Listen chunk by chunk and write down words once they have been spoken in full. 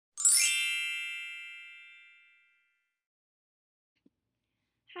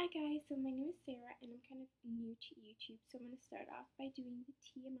Hi guys, so my name is Sarah and I'm kind of new to YouTube, so I'm going to start off by doing the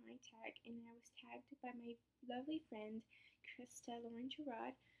TMI tag, and I was tagged by my lovely friend Krista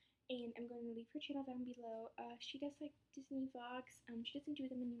Girod, and I'm going to leave her channel down below. She does like Disney vlogs. She doesn't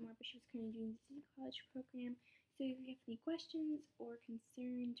do them anymore, but she was kind of doing the Disney College program. So if you have any questions or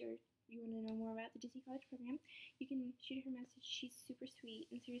concerns, or you want to know more about the Disney College program, you can shoot her a message. She's super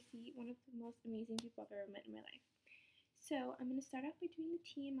sweet and seriously one of the most amazing people I've ever met in my life. So I'm going to start off by doing the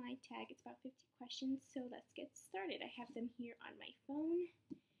TMI tag. It's about 50 questions, so let's get started. I have them here on my phone.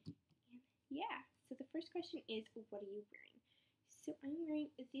 And yeah, so the first question is, what are you wearing? So I'm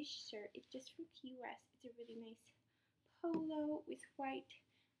wearing this shirt. It's just from Key West. It's a really nice polo with white.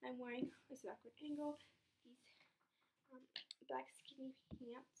 I'm wearing, this is awkward angle, these black skinny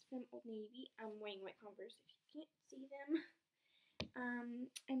pants from Old Navy. I'm wearing white Converse if you can't see them.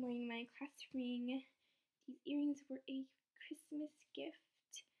 I'm wearing my class ring. These earrings were a Christmas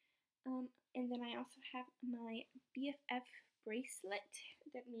gift. And then I also have my BFF bracelet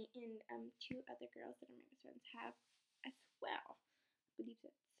that me and two other girls that are my best friends have as well. I believe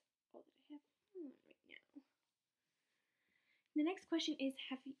that's all that I have on right now. The next question is,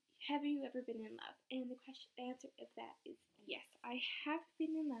 have you ever been in love? And the answer of that is yes, I have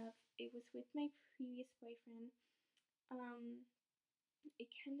been in love. It was with my previous boyfriend. It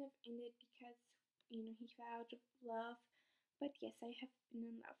kind of ended because, he vowed love, but yes, I have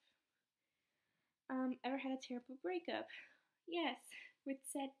been in love. Ever had a terrible breakup? Yes, with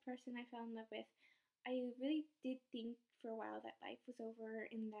said person I fell in love with. I really did think for a while that life was over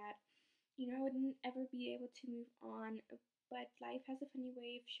and that, I wouldn't ever be able to move on, but life has a funny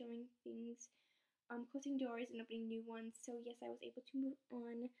way of showing things, closing doors and opening new ones. So yes, I was able to move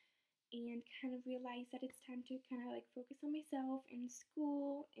on and kind of realize that it's time to kind of like focus on myself and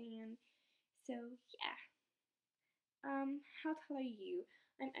school, and so yeah. How tall are you?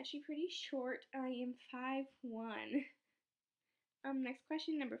 I'm actually pretty short. I am 5'1". Next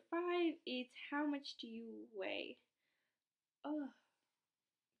question, number 5, is how much do you weigh? Oh,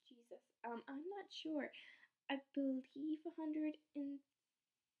 Jesus. I'm not sure. I believe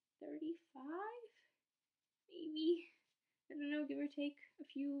 135, maybe. I don't know, give or take a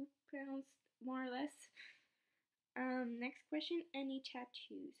few pounds, more or less. Next question, any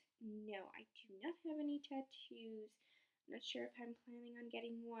tattoos? No, I do not have any tattoos. I'm not sure if I'm planning on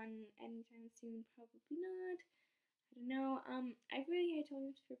getting one anytime soon. Probably not. I don't know. I really had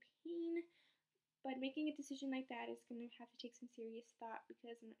tolerance for pain, but making a decision like that is going to have to take some serious thought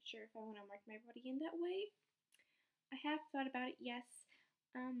because I'm not sure if I want to mark my body in that way. I have thought about it, yes,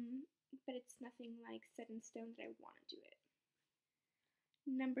 but it's nothing like set in stone that I want to do it.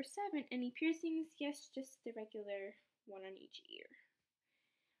 Number 7, any piercings? Yes, just the regular one on each ear.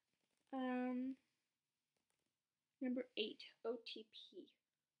 Number 8, OTP.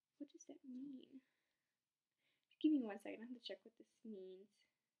 What does that mean? Give me 1 second, I have to check what this means.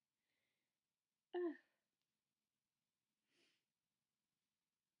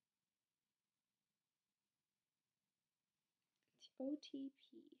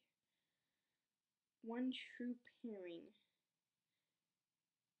 OTP. One true pairing.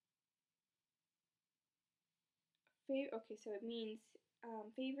 Okay, so it means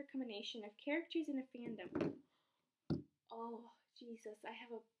favorite combination of characters in a fandom. Oh, Jesus, I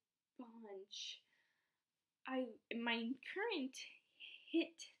have a bunch. My current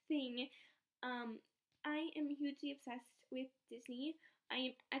hit thing, I am hugely obsessed with Disney.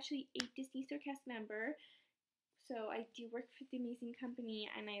 I am actually a Disney Store cast member, so I do work for the amazing company,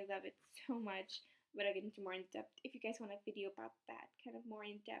 and I love it so much. But I'll get into more in depth if you guys want a video about that, kind of more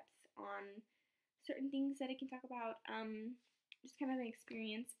in depth on certain things that I can talk about. Just kind of an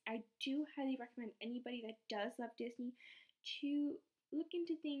experience. I do highly recommend anybody that does love Disney to look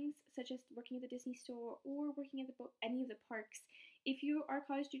into things such as working at the Disney store or working at any of the parks. If you are a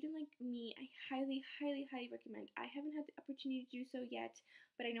college student like me, I highly, highly, highly recommend. I haven't had the opportunity to do so yet,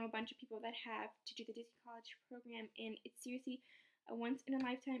 but I know a bunch of people that have to do the Disney College program, and it's seriously a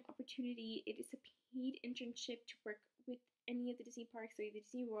once-in-a-lifetime opportunity. It is a paid internship to work with any of the Disney parks, so either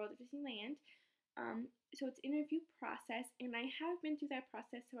Disney World or Disneyland. So it's an interview process, and I have been through that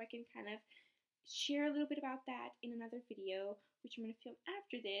process, so I can kind of share a little bit about that in another video, which I'm going to film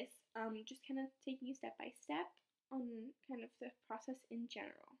after this, just kind of taking you step by step on kind of the process in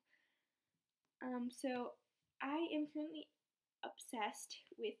general. So I am currently obsessed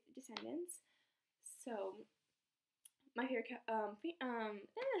with Descendants. So my favorite, can't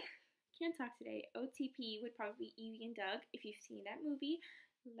talk today. OTP would probably be Evie and Doug. If you've seen that movie,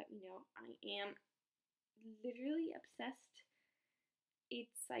 let me know. I am literally obsessed.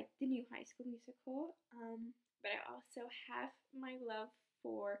 It's like the new High School Musical, but I also have my love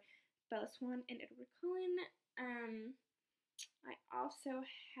for Bella Swan and Edward Cullen. I also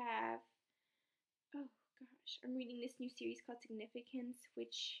have, oh gosh, I'm reading this new series called Significance,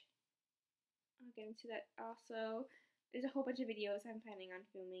 which I'll get into that also. There's a whole bunch of videos I'm planning on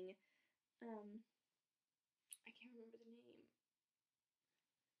filming. I can't remember the name.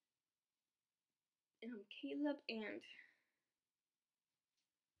 Caleb and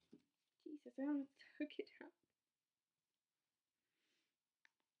Jesus, I don't have to look it up.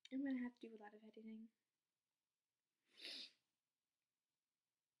 I'm gonna have to do a lot of editing.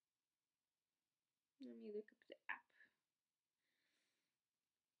 Let me look up the app.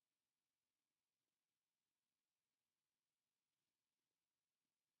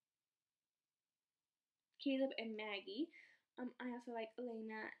 Caleb and Maggie. I also like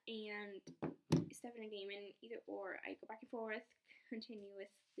Elena and Stefan and Damon, either or. I go back and forth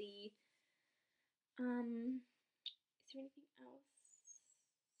continuously. Is there anything else?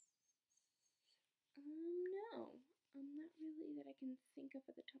 No. Not really that I can think of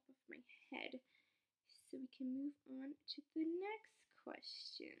at the top of my head. So we can move on to the next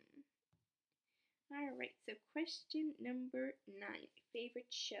question. Alright, so question number 9. Favorite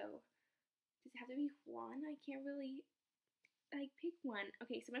show. Does it have to be one? I can't really, pick one.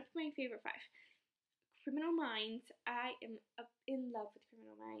 Okay, so I'm gonna pick my favorite 5. Criminal Minds. I am in love with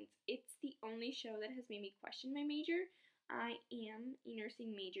Criminal Minds. It's the only show that has made me question my major. I am a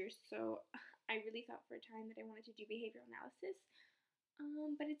nursing major, so I really thought for a time that I wanted to do behavioral analysis.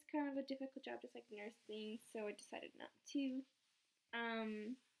 But it's kind of a difficult job, just like nursing, so I decided not to.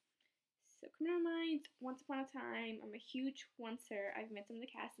 So Criminal Minds, Once Upon a Time. I'm a huge oncer. I've met some of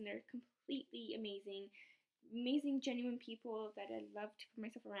the cast, and they're completely amazing. Amazing, genuine people that I love to put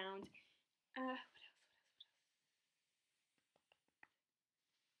myself around. What else?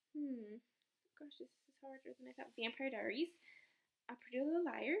 Gosh, this is harder than I thought. Vampire Diaries. Pretty Little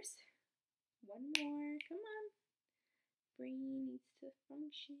Liars. One more. Come on. Brain needs to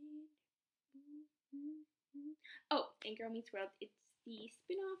function. Oh, and Girl Meets World. It's the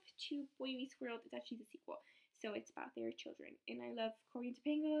spin-off to Boy Meets World. It's actually the sequel. So it's about their children. And I love Corey and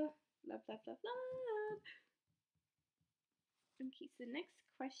Topanga. Love, love, love, love. Okay, so the next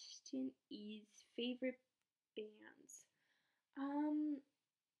question is favorite bands.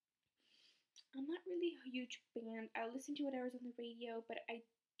 I'm not really a huge band. I listen to whatever's on the radio, but I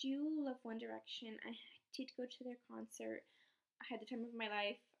do love One Direction. I did go to their concert. I had the time of my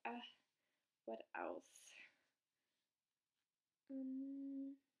life. What else? I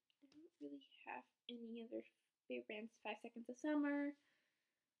don't really have any other favorite bands. 5 Seconds of Summer,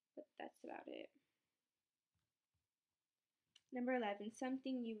 but that's about it. Number 11,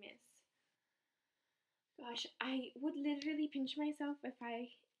 Something You Miss. Gosh, I would literally pinch myself if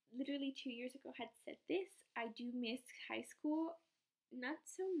I literally 2 years ago had said this. I do miss high school. Not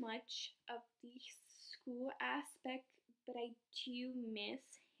so much of the school aspect, but I do miss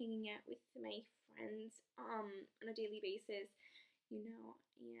hanging out with my friends on a daily basis,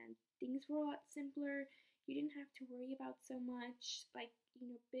 and things were a lot simpler. You didn't have to worry about so much,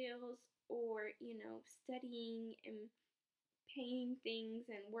 bills or, studying and paying things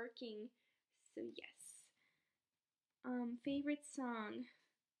and working. So yes. Favorite song.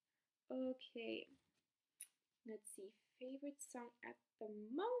 Okay. Let's see. Favorite song at the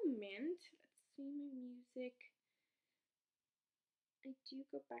moment. Let's see my music. I do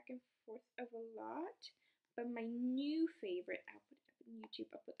go back and forth of a lot, but my new favorite, I'll put it up on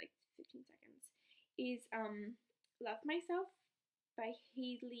YouTube, I'll put 15 seconds, is Love Myself by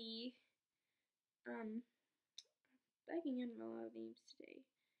Hallie. Blanking on a lot of names today.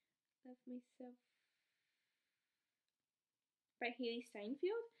 Love Myself by Hallie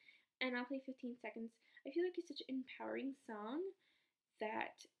Steinfield, and I'll play 15 seconds. I feel like it's such an empowering song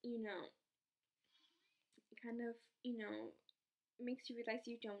that, kind of, makes you realize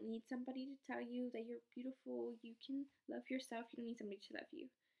you don't need somebody to tell you that you're beautiful. You can love yourself. You don't need somebody to love you.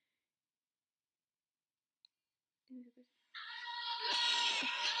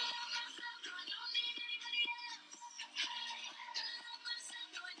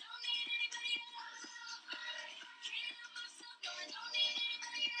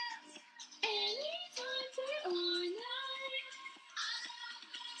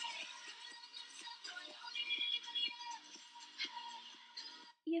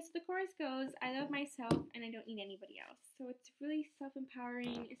 Yes, the chorus goes, I love myself and I don't need anybody else. So it's really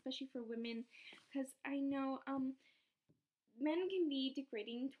self-empowering, especially for women, because I know men can be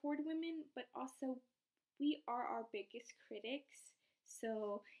degrading toward women, but also we are our biggest critics.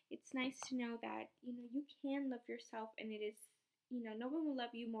 So it's nice to know that, you can love yourself, and it is, no one will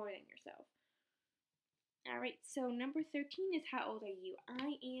love you more than yourself. Alright, so number 13 is how old are you?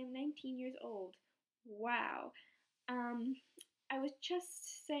 I am 19 years old. Wow. Um, I was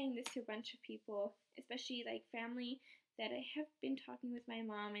just saying this to a bunch of people, especially like family, that I have been talking with my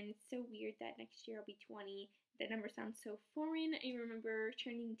mom, and it's so weird that next year I'll be 20. That number sounds so foreign. I remember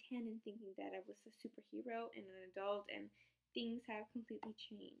turning 10 and thinking that I was a superhero and an adult, and things have completely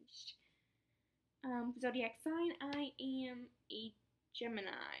changed. Zodiac sign, I am a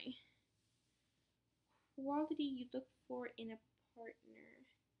Gemini. Quality you look for in a partner.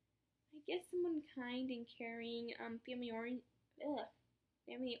 I guess someone kind and caring, family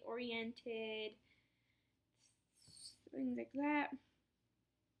oriented, things like that.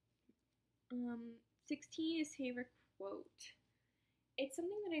 16 is favorite quote. It's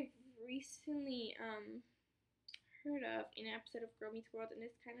something that I've recently heard of in an episode of Girl Meets World, and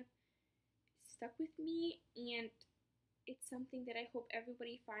it's kind of stuck with me, and it's something that I hope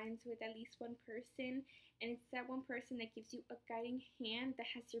everybody finds with at least one person, and it's that one person that gives you a guiding hand that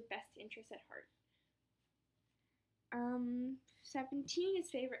has your best interest at heart. 17 is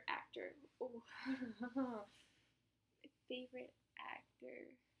favorite actor. Oh, favorite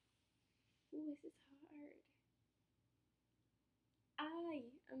actor. Ooh, this is hard. I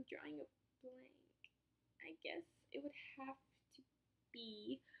am drawing a blank. I guess it would have to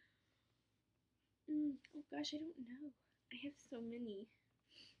be. Oh gosh, I don't know. I have so many.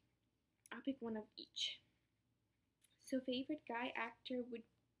 I'll pick one of each. So, favorite guy actor would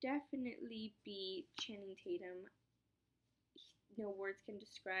definitely be Channing Tatum. No words can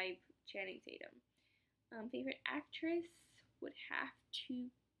describe Channing Tatum. Favorite actress would have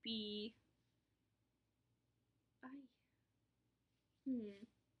to be.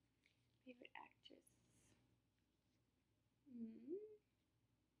 Favorite actress.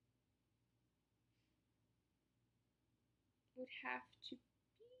 Would have to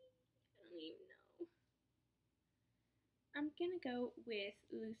be. I don't even know. I'm gonna go with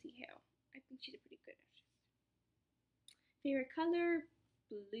Lucy Hale. I think she's a pretty good actress. Favorite color,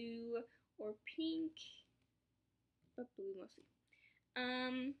 blue or pink, but blue mostly.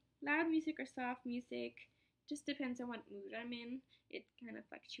 Loud music or soft music, just depends on what mood I'm in. It kind of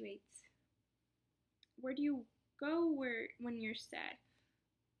fluctuates. Where do you go when you're sad?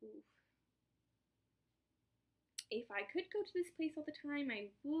 Ooh. If I could go to this place all the time,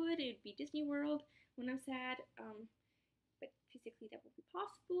 I would. It would be Disney World when I'm sad. But physically that won't be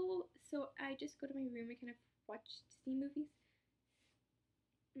possible. So I just go to my room and kind of watch Disney movies.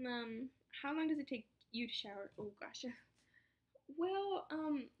 How long does it take you to shower? Oh gosh. Well,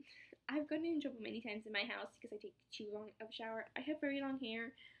 I've gotten in trouble many times in my house because I take too long of a shower. I have very long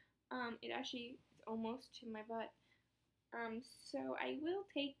hair. It actually is almost to my butt. So I will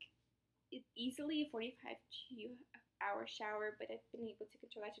take it easily a 45 hour shower, but I've been able to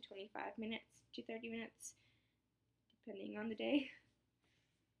control that to 25 minutes to 30 minutes, depending on the day.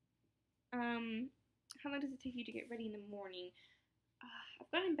 How long does it take you to get ready in the morning?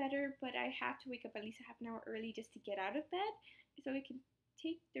 I've gotten better, but I have to wake up at least a half an hour early just to get out of bed, so it can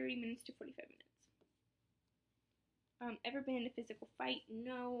take 30 minutes to 45 minutes. Ever been in a physical fight?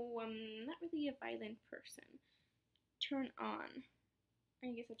 No, I'm not really a violent person. Turn on.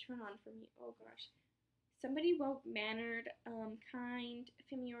 I guess a turn on for me. Oh gosh. Somebody well-mannered, kind,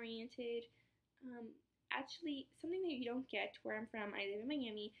 family-oriented. Actually, something that you don't get where I'm from, I live in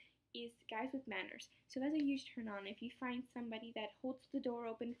Miami, is guys with manners. So that's a huge turn on. If you find somebody that holds the door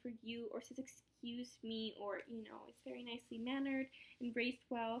open for you or says excuse me, or is very nicely mannered and raised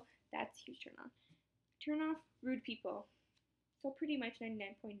well, that's a huge turn on. Turn off rude people. So pretty much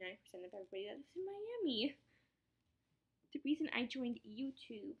 99.9% of everybody that lives in Miami. The reason I joined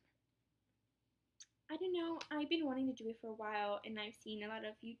YouTube, I don't know, I've been wanting to do it for a while, and I've seen a lot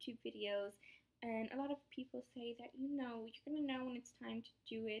of YouTube videos, and a lot of people say that, you're going to know when it's time to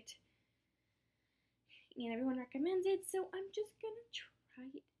do it, and everyone recommends it, so I'm just going to try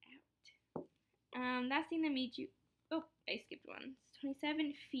it out. Last thing that made you, oh, I skipped one.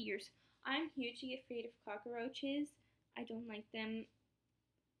 27, fears. I'm hugely afraid of cockroaches. I don't like them,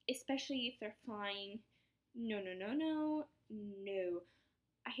 especially if they're flying. No.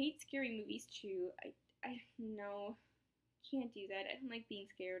 I hate scary movies too. I no, can't do that. I don't like being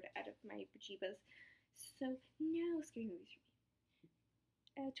scared out of my bejeebas. So no scary movies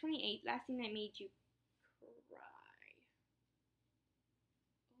for me. 28. Last thing that made you cry.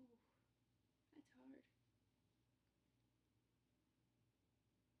 Oh, that's hard.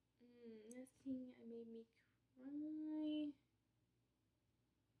 Last thing that made me cry.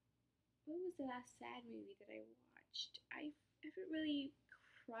 What was the last sad movie that I watched? I haven't really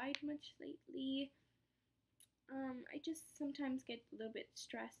cried much lately. I just sometimes get a little bit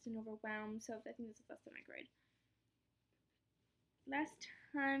stressed and overwhelmed, so I think this is the last time I cried. Last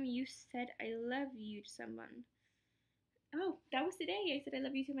time you said I love you to someone. Oh, that was today. I said I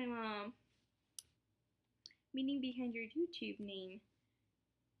love you to my mom. Meaning behind your YouTube name.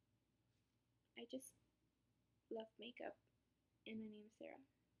 I just love makeup, and my name is Sarah.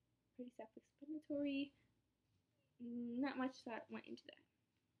 Pretty self-explanatory. Not much thought went into that.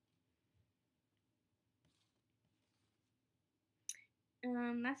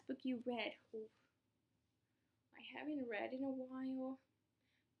 Last book you read. Oh, I haven't read in a while,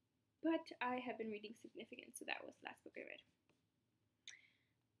 but I have been reading Significance, so that was the last book I read.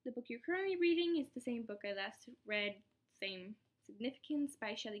 The book you're currently reading is the same book I last read, same Significance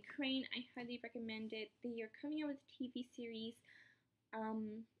by Shelly. I highly recommend it. They are coming out with a TV series.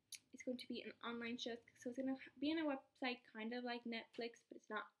 It's going to be an online show, so it's going to be on a website kind of like Netflix, but it's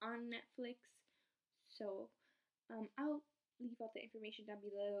not on Netflix. So I'll leave all the information down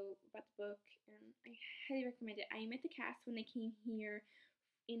below about the book, and I highly recommend it. I met the cast when they came here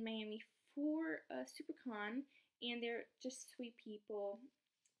in Miami for SuperCon, and they're just sweet people.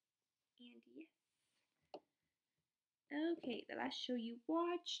 And yes. Okay, the last show you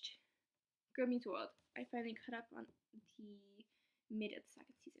watched, Girl Meets World. I finally caught up on the mid of the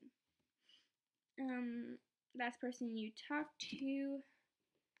second season. Last person you talked to,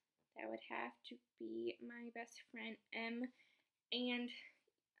 that would have to be my best friend M, and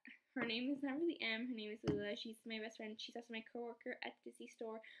her name is not really M, her name is Lila. She's my best friend. She's also my coworker at the Disney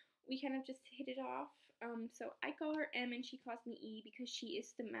store. We kind of just hit it off. So I call her M and she calls me E because she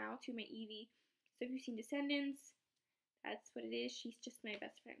is the Mao to my Evie. So if you've seen Descendants, that's what it is. She's just my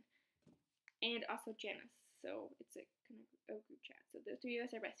best friend. And also Janice. So it's a kind of a group chat. So the three of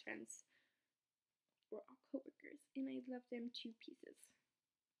us are best friends. We're all coworkers, and I love them to pieces.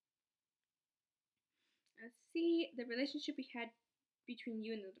 Let's see, the relationship we had between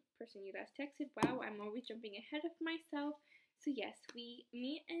you and the person you last texted. Wow, I'm always jumping ahead of myself. So yes, me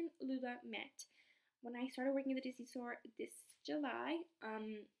and Lula met when I started working at the Disney store this July.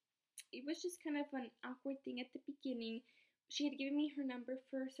 It was just kind of an awkward thing at the beginning. She had given me her number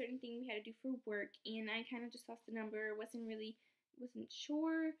for a certain thing we had to do for work, and I kind of just lost the number. Wasn't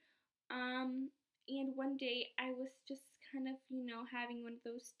sure. And one day I was just kind of, having one of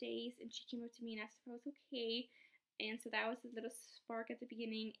those days, and she came up to me and asked if I was okay. And so that was a little spark at the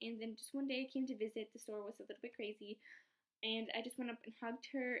beginning. And then just one day I came to visit. The store was a little bit crazy, and I just went up and hugged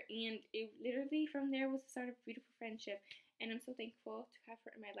her, and it literally from there was the start of a beautiful friendship. And I'm so thankful to have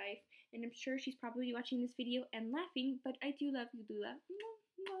her in my life. And I'm sure she's probably watching this video and laughing, but I do love you, Lula.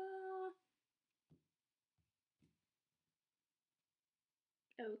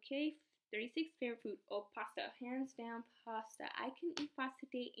 Okay, 36, favorite food. Oh, pasta. Hands down, pasta. I can eat pasta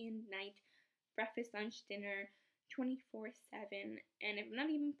day and night, breakfast, lunch, dinner, 24/7. And if I'm not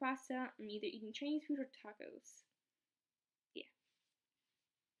eating pasta, I'm either eating Chinese food or tacos. Yeah.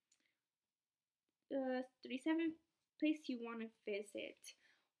 37th place you want to visit.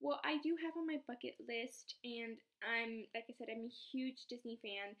 Well, I do have on my bucket list, and like I said, I'm a huge Disney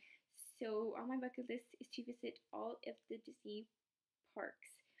fan. So on my bucket list is to visit all of the Disney parks.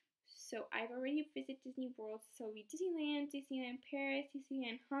 So I've already visited Disney World, so Disneyland, Disneyland Paris,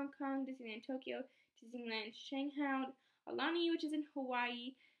 Disneyland Hong Kong, Disneyland Tokyo, Disneyland Shanghai, Aulani, which is in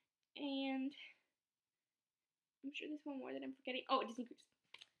Hawaii, and I'm sure there's one more that I'm forgetting. Oh, Disney Cruise.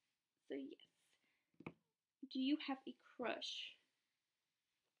 So yes. Do you have a crush?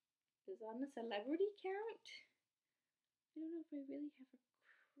 Does on a celebrity count? I don't know if I really have a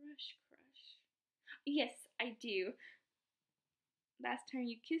crush. Yes, I do. Last time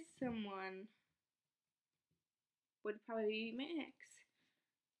you kissed someone would probably be my ex.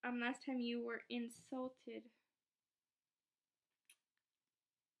 Last time you were insulted.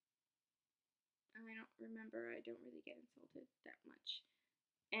 I don't remember. I don't really get insulted that much.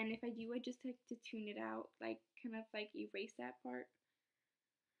 And if I do, I just like to tune it out, like kind of like erase that part.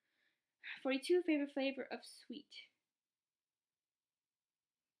 42, favorite flavor of sweet.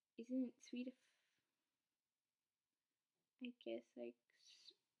 Isn't it sweet? I guess like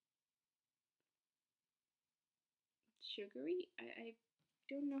sugary. I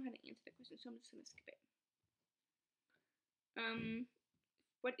don't know how to answer the question, so I'm just gonna skip it.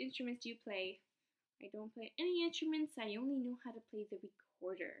 What instruments do you play? I don't play any instruments. I only know how to play the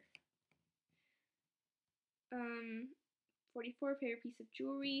recorder. 44, favorite piece of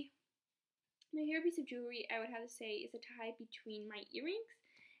jewelry. My favorite piece of jewelry, I would have to say, is a tie between my earrings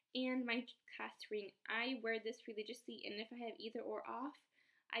and my clasp ring. I wear this religiously, and if I have either or off,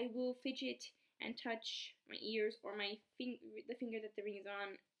 I will fidget and touch my ears or the finger that the ring is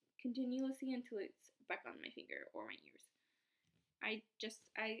on continuously until it's back on my finger or my ears. I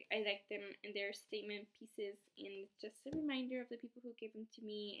like them, and they're statement pieces, and just a reminder of the people who gave them to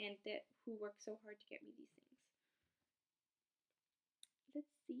me and that who worked so hard to get me these things.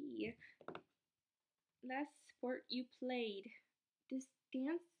 Let's see. Last sport you played. Is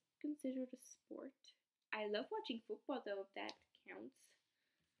dance considered a sport? I love watching football though, if that counts.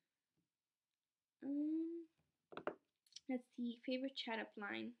 Let's see. Favorite chat up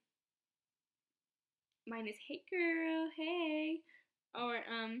line. Mine is hey girl, hey. Or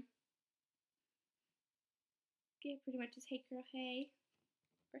yeah, pretty much just hey girl, hey.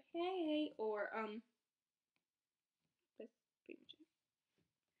 Or hey. Or that's pretty much it.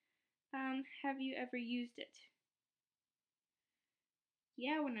 Have you ever used it?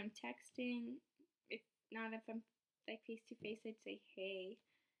 Yeah, when I'm texting. If not, if I'm like face to face, I'd say hey.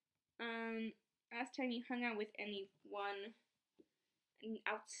 Last time you hung out with anyone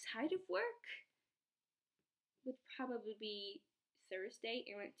outside of work would probably be Thursday.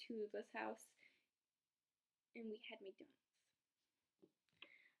 I went to Lila's house and we had McDonald's.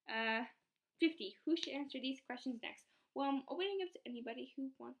 50. Who should answer these questions next? Well, I'm opening up to anybody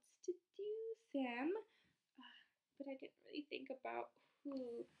who wants to do them, but I didn't really think about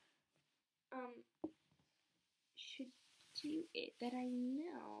who should do it that I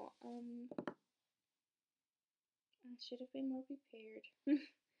know. I should have been more prepared.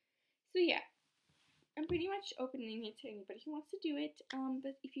 So yeah, I'm pretty much opening it to anybody who wants to do it.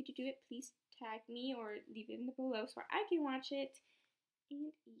 But if you do it, please tag me or leave it in the below so I can watch it.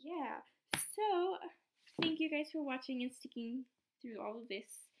 And yeah, so thank you guys for watching and sticking through all of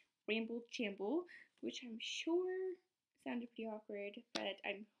this ramble chamble, which I'm sure sounded pretty awkward, but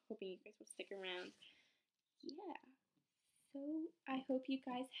I'm hoping you guys will stick around. Yeah. So I hope you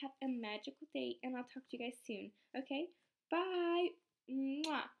guys have a magical day, and I'll talk to you guys soon. Okay? Bye.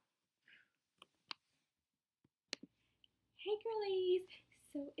 Mwah. Hey girlies!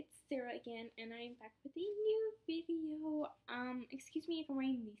 So it's Sarah again, and I'm back with a new video. Excuse me if I'm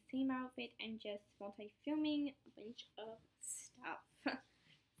wearing the same outfit. I'm just multi-filming a bunch of stuff.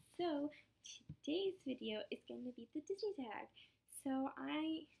 So today's video is going to be the Disney tag. So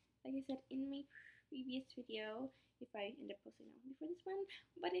like I said in my previous video, if I end up posting that one before this one,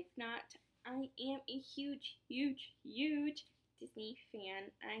 but if not, I am a huge, huge, huge Disney fan.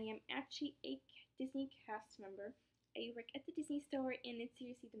 I am actually a Disney cast member. I work at the Disney store, and it's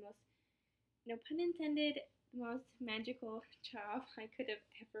seriously the most, no pun intended, the most magical job I could have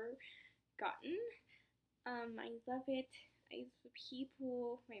ever gotten. I love it. I love the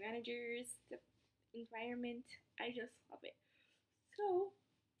people, my managers, the environment. I just love it. So,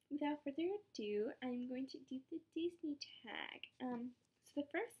 without further ado, I'm going to do the Disney tag. So the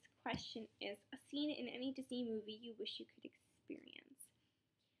first question is, a scene in any Disney movie you wish you could experience.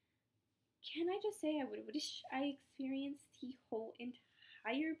 Can I just say I would wish I experienced the whole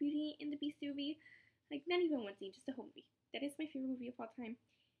entire Beauty and the Beast movie? Like, not even one scene, just the whole movie. That is my favorite movie of all time.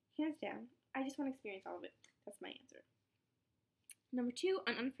 Hands down. I just want to experience all of it. That's my answer. Number 2,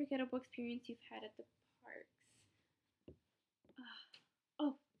 an unforgettable experience you've had at the parks.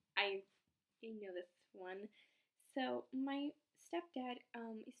 Oh, I know this one. So, my stepdad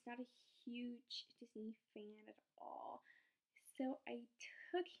is not a huge Disney fan at all. So I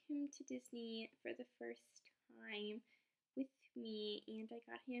took him to Disney for the first time with me, and I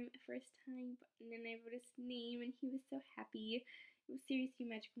got him a first time button, and I wrote his name, and he was so happy. It was seriously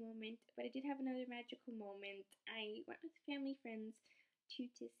a magical moment. But I did have another magical moment. I went with family friends to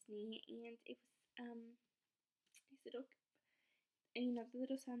Disney, and it was his little, the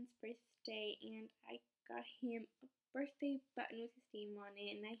little son's birthday, and I got him a birthday button with his name on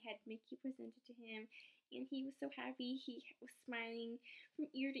it, and I had Mickey presented to him, and he was so happy. He was smiling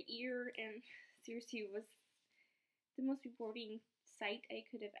from ear to ear, and seriously, it was the most rewarding sight I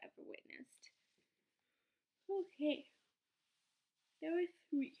could have ever witnessed. Okay, number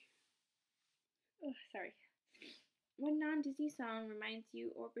 3. Oh, sorry. What non-Disney song reminds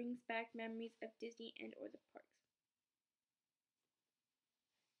you or brings back memories of Disney and or the parks?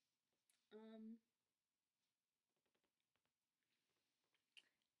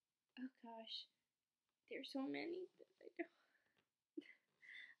 Oh gosh, there's so many that I don't.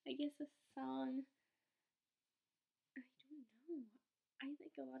 I guess a song. I don't know. I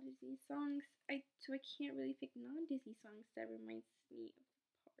like a lot of Disney songs. So I can't really pick non-Disney songs that reminds me of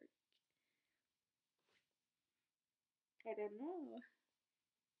the park. I don't know.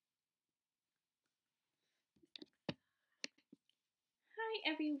 Hi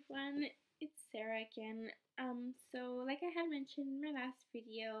everyone, it's Sarah again. So like I had mentioned in my last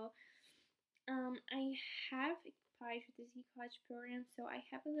video, I have applied for the Z College program, so I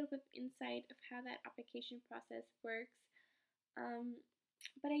have a little bit of insight of how that application process works.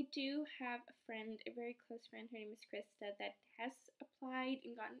 But I do have a friend, a very close friend, her name is Krista, that has applied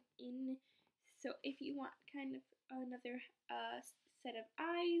and gotten in. So if you want kind of another set of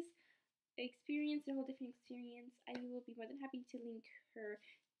eyes, experience, a whole different experience, I will be more than happy to link her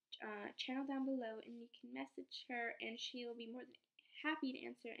channel down below, and you can message her, and she will be more than happy to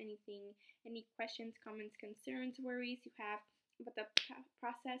answer any questions, comments, concerns, worries you have about the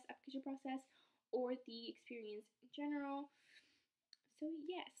application process, or the experience in general. So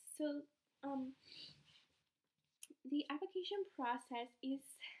yes, so the application process is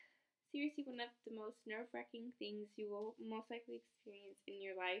seriously one of the most nerve-wracking things you will most likely experience in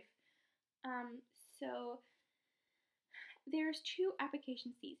your life. So there's 2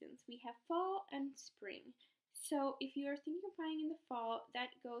 application seasons. We have fall and spring. So if you are thinking of applying in the fall,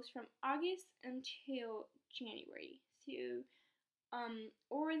 that goes from August until January. So,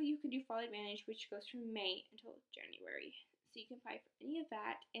 or you can do Fall Advantage, which goes from May until January. So you can apply for any of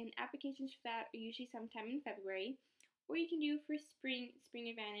that, and applications for that are usually sometime in February. Or you can do for Spring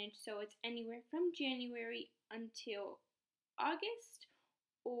Advantage, so it's anywhere from January until August,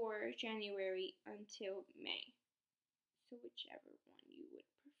 or January until May. So whichever one you would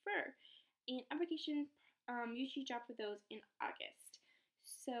prefer. And applications usually drop for those in August.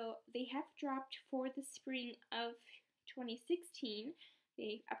 So they have dropped for the spring of 2016.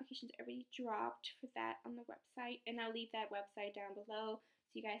 The applications already dropped for that on the website, and I'll leave that website down below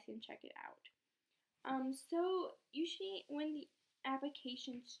so you guys can check it out. So usually when the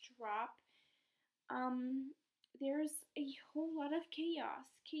applications drop, there's a whole lot of chaos.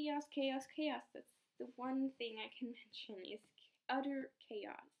 That's the one thing I can mention is utter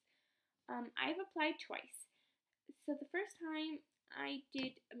chaos. I've applied twice. So the first time I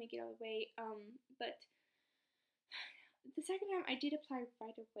did make it all the way, but the second time I did apply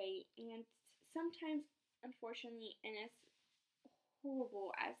right away, and sometimes, unfortunately, and as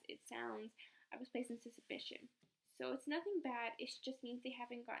horrible as it sounds, I was placed into submission. So it's nothing bad, it just means they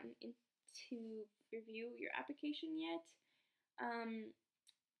haven't gotten into review your application yet.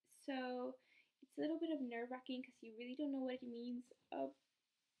 So it's a little bit of nerve-wracking because you really don't know what it means.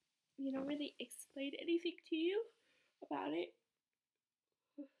 You don't really explain anything to you about it.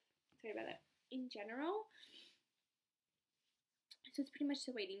 Sorry about that. In general. So it's pretty much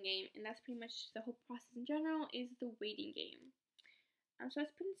the waiting game, and that's pretty much the whole process in general is the waiting game. So I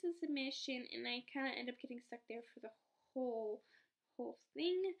was put into submission, and I kind of end up getting stuck there for the whole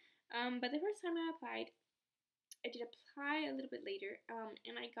thing. But the first time I applied, I did apply a little bit later,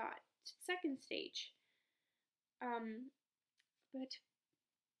 and I got second stage. But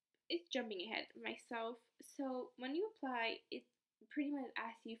it's jumping ahead myself. So when you apply, it pretty much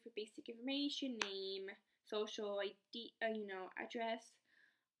asks you for basic information, name, social, ID, address,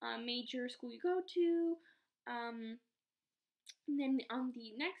 major, school you go to, and then on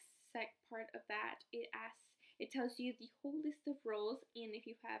the next part of that, it tells you the whole list of roles, and if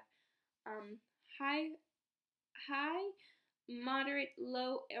you have high, moderate,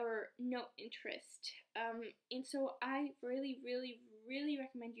 low, or no interest. And so I really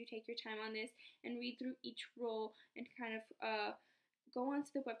recommend you take your time on this and read through each role and kind of go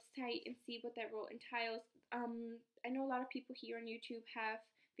onto the website and see what that role entails. I know a lot of people here on YouTube have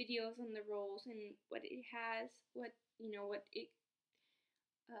videos on the roles and what it has, what it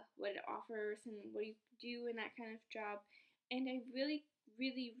offers and what you do in that kind of job. And I really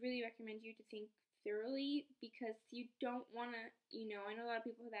recommend you to think thoroughly, because you don't want to, I know a lot of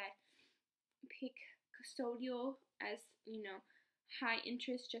people that pick custodial as, high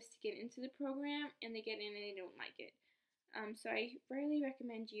interest just to get into the program, and they get in and they don't like it. So I really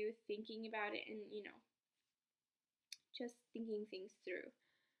recommend you thinking about it and, just thinking things through.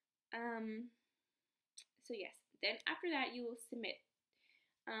 So yes, then after that you will submit.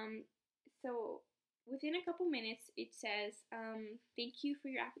 So within a couple minutes it says, thank you for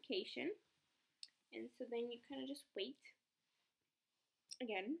your application. And so then you kind of just wait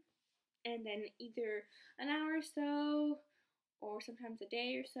again, and then either an hour or so, or sometimes a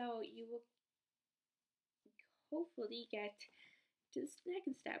day or so, you will hopefully get to the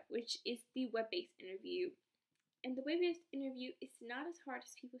second step, which is the web-based interview. And the web-based interview is not as hard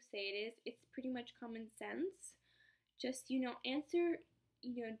as people say it is. It's pretty much common sense. Just, answer,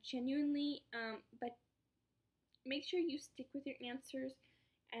 genuinely, but make sure you stick with your answers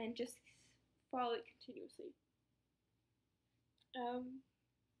and just follow it continuously.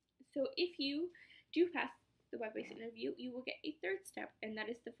 So if you do pass the web-based interview, you will get a third step, and that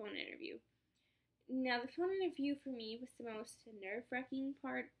is the phone interview. Now, the phone interview for me was the most nerve-wracking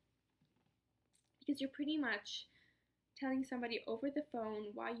part, because you're pretty much telling somebody over the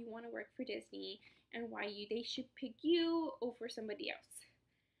phone why you want to work for Disney and why they should pick you over somebody else.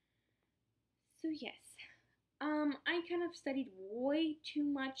 So yes, I kind of studied way too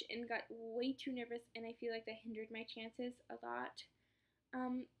much and got way too nervous, and I feel like that hindered my chances a lot.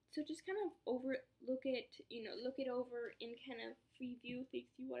 So just kind of look it over and kind of review things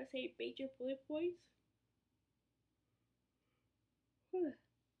you want to say, major bullet points.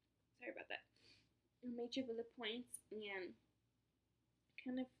 Sorry about that. Major bullet points, and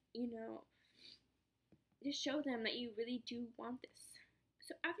kind of, just show them that you really do want this.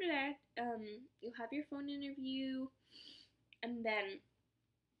 So after that, you'll have your phone interview, and then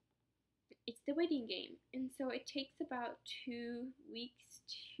it's the waiting game. And so it takes about 2 weeks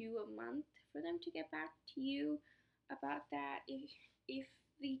to a month for them to get back to you about that. If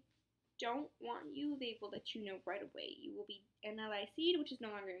they don't want you, they will let you know right away. You will be NLIC'd, which is no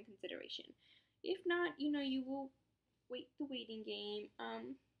longer in consideration. If not, you will wait the waiting game.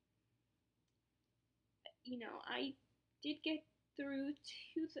 I did get through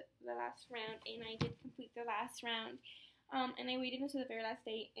to the last round, and I did complete the last round. And I waited until the very last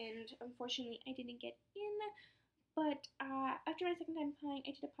day, and unfortunately, I didn't get in. But after my second time applying,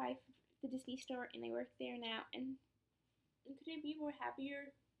 I did apply for the Disney store, and I work there now. And could I be more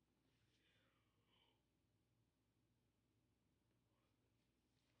happier?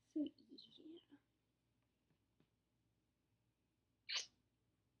 So yeah.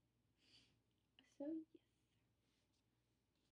 So yes.